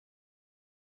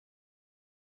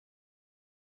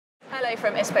Hello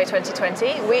from ISPO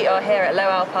 2020. We are here at Lowe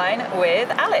Alpine with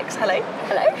Alex. Hello.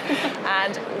 Hello.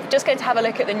 And we're just going to have a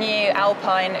look at the new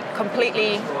Alpine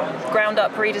completely ground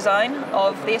up redesign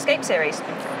of the Escape series.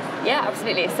 Yeah,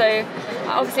 absolutely. So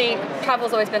obviously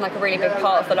travel's always been like a really big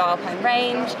part of the Lowe Alpine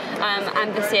range,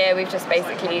 and this year we've just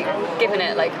basically given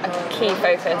it like a key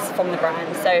focus from the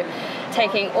brand. So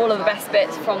taking all of the best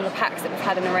bits from the packs that we've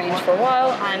had in the range for a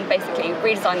while and basically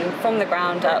redesigning them from the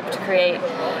ground up to create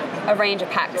a range of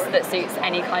packs that suits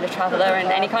any kind of traveller and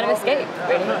any kind of escape,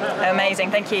 really.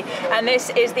 Amazing, thank you. And this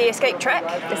is the Escape Trek?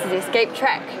 This is the Escape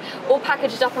Trek, all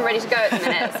packaged up and ready to go at the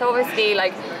minute. So obviously,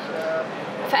 like,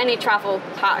 for any travel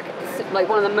pack, like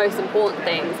one of the most important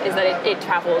things is that it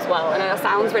travels well. I know that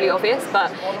sounds really obvious, but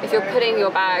if you're putting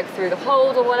your bag through the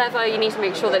hold or whatever, you need to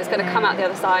make sure that it's going to come out the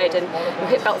other side and your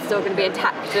hip belt's still going to be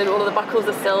intact and all of the buckles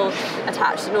are still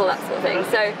attached and all that sort of thing.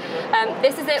 So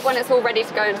this is it when it's all ready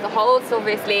to go into the hold. So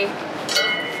obviously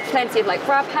plenty of like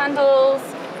grab handles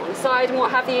on the side and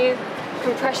what have you,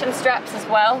 compression straps as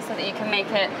well so that you can make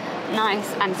it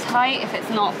nice and tight if it's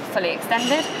not fully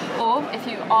extended, or if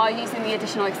you are using the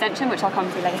additional extension, which I'll come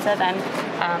to later, then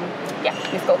yeah,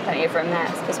 you've got plenty of room there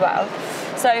as well.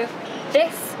 So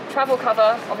this travel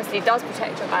cover obviously does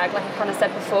protect your bag, like I kind of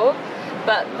said before,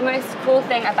 but the most cool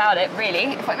thing about it,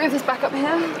 really, if I move this back up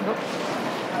here,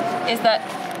 is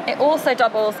that it also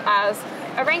doubles as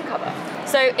a rain cover.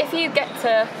 So if you get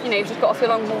to, you've just got off your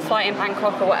long haul flight in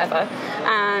Bangkok or whatever,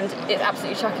 and it's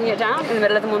absolutely chucking it down in the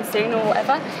middle of the monsoon or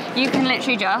whatever, you can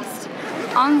literally just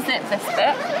unzip this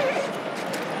bit,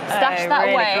 stash that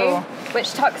really away, cool.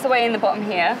 which tucks away in the bottom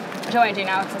here, which I won't do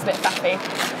now because it's a bit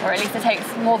faffy, or at least it takes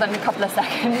more than a couple of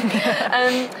seconds.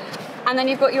 And then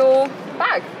you've got your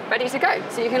bag ready to go.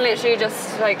 So you can literally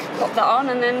just like pop that on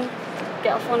and then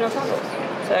get off on your travels.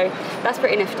 So that's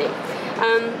pretty nifty.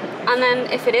 And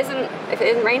then if it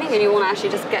isn't raining and you want to actually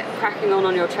just get cracking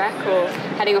on your trek or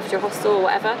heading off to your hostel or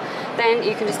whatever, then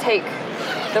you can just take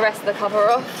the rest of the cover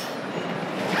off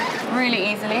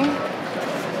really easily,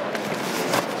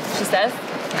 she says.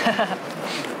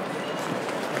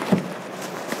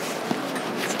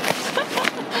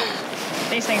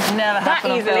 These things never happen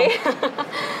that easily.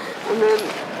 And then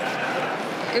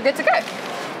you're good to go.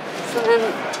 So then,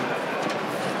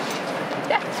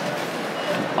 yeah.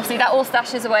 Obviously that all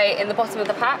stashes away in the bottom of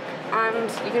the pack and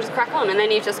you can just crack on, and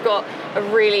then you've just got a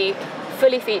really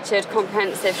fully featured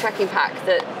comprehensive trekking pack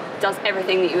that does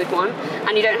everything that you would want,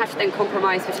 and you don't have to then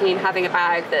compromise between having a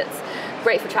bag that's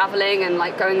great for travelling and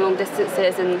like going long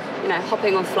distances and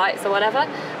hopping on flights or whatever,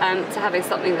 to having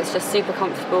something that's just super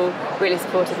comfortable, really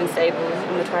supportive and stable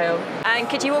on the trail. And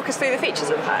could you walk us through the features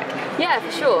of the pack? Yeah,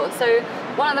 for sure. So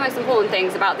one of the most important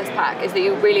things about this pack is that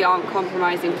you really aren't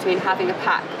compromising between having a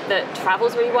pack that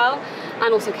travels really well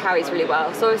and also carries really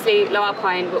well. So obviously Lowe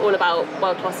Alpine, we're all about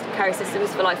world-class carry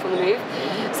systems for life on the move.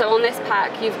 So on this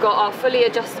pack you've got our fully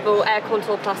adjustable Air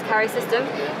Contour Plus carry system.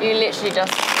 You literally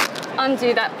just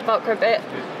undo that Velcro bit,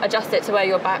 adjust it to where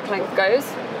your back length goes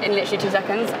in literally 2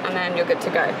 seconds, and then you're good to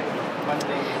go.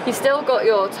 You've still got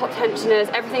your top tensioners,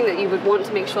 everything that you would want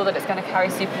to make sure that it's going to carry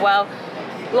super well.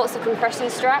 Lots of compression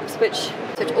straps, which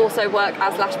also work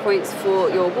as lash points for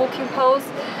your walking poles.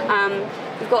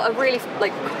 You've got a really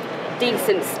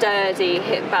decent, sturdy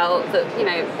hip belt that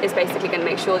is basically going to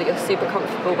make sure that you're super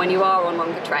comfortable when you are on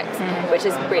longer treks, which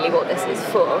is really what this is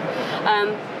for.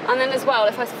 And then as well,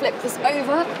 if I flip this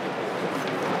over,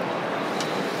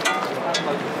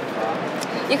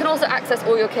 you can also access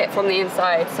all your kit from the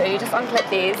inside. So you just unclip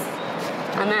these,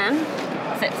 and then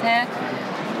zips here.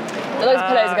 Loads of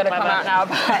pillows are going to come out now,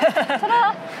 but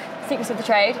ta-da! Secrets of the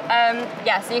trade.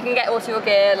 Yeah, so you can get all to your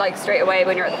gear like straight away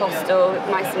when you're at the hostel,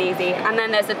 nice and easy. And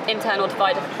then there's an internal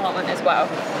divider compartment as well,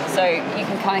 so you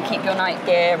can kind of keep your night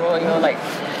gear or your like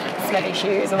smelly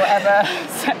shoes or whatever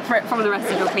separate from the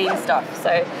rest of your clean stuff.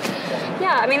 So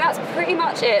yeah, I mean that's pretty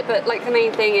much it. But like the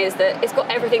main thing is that it's got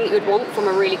everything that you would want from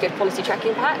a really good quality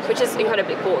trekking pack, which is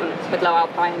incredibly important with Lowe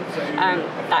Alpine.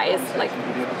 That is like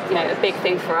a big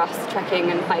thing for us,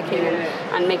 trekking and hiking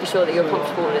and making sure that you're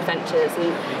comfortable in adventures,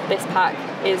 and this pack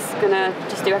is gonna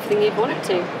just do everything you'd want it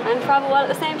to and travel well at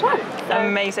the same time. So,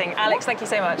 amazing. Alex, thank you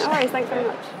so much. No worries, thanks very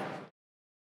much.